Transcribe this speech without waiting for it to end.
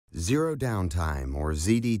Zero Downtime, or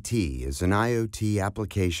ZDT, is an IoT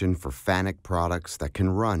application for FANUC products that can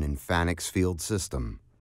run in FANUC's field system.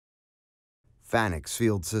 FANUC's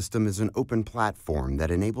field system is an open platform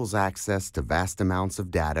that enables access to vast amounts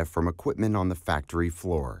of data from equipment on the factory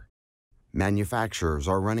floor. Manufacturers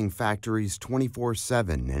are running factories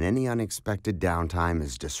 24/7, and any unexpected downtime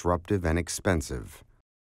is disruptive and expensive.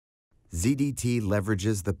 ZDT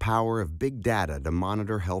leverages the power of big data to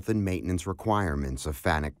monitor health and maintenance requirements of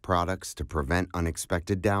FANUC products to prevent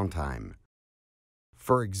unexpected downtime.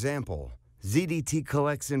 For example, ZDT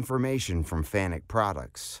collects information from FANUC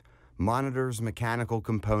products, monitors mechanical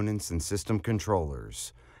components and system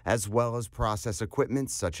controllers, as well as process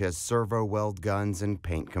equipment such as servo weld guns and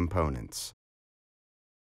paint components.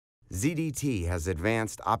 ZDT has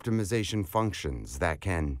advanced optimization functions that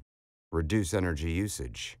can reduce energy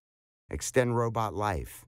usage, extend robot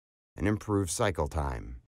life, and improve cycle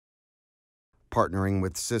time. Partnering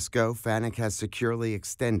with Cisco, FANUC has securely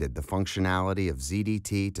extended the functionality of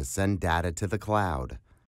ZDT to send data to the cloud.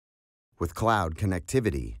 With cloud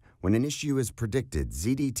connectivity, when an issue is predicted,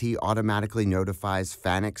 ZDT automatically notifies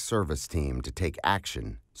FANUC's service team to take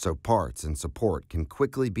action, so parts and support can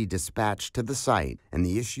quickly be dispatched to the site and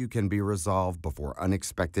the issue can be resolved before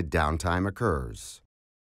unexpected downtime occurs.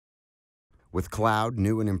 With cloud,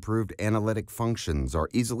 new and improved analytic functions are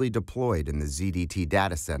easily deployed in the ZDT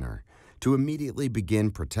data center to immediately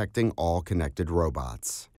begin protecting all connected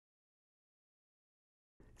robots.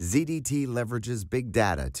 ZDT leverages big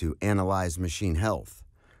data to analyze machine health,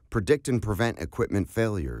 predict and prevent equipment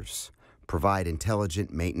failures, provide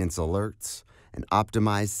intelligent maintenance alerts, and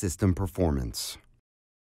optimize system performance.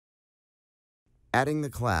 Adding the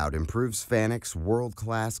cloud improves FANUC's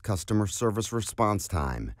world-class customer service response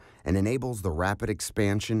time and enables the rapid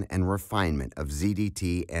expansion and refinement of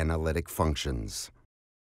ZDT analytic functions.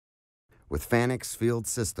 With FANUC's field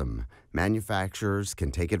system, manufacturers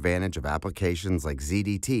can take advantage of applications like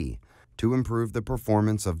ZDT to improve the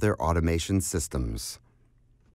performance of their automation systems.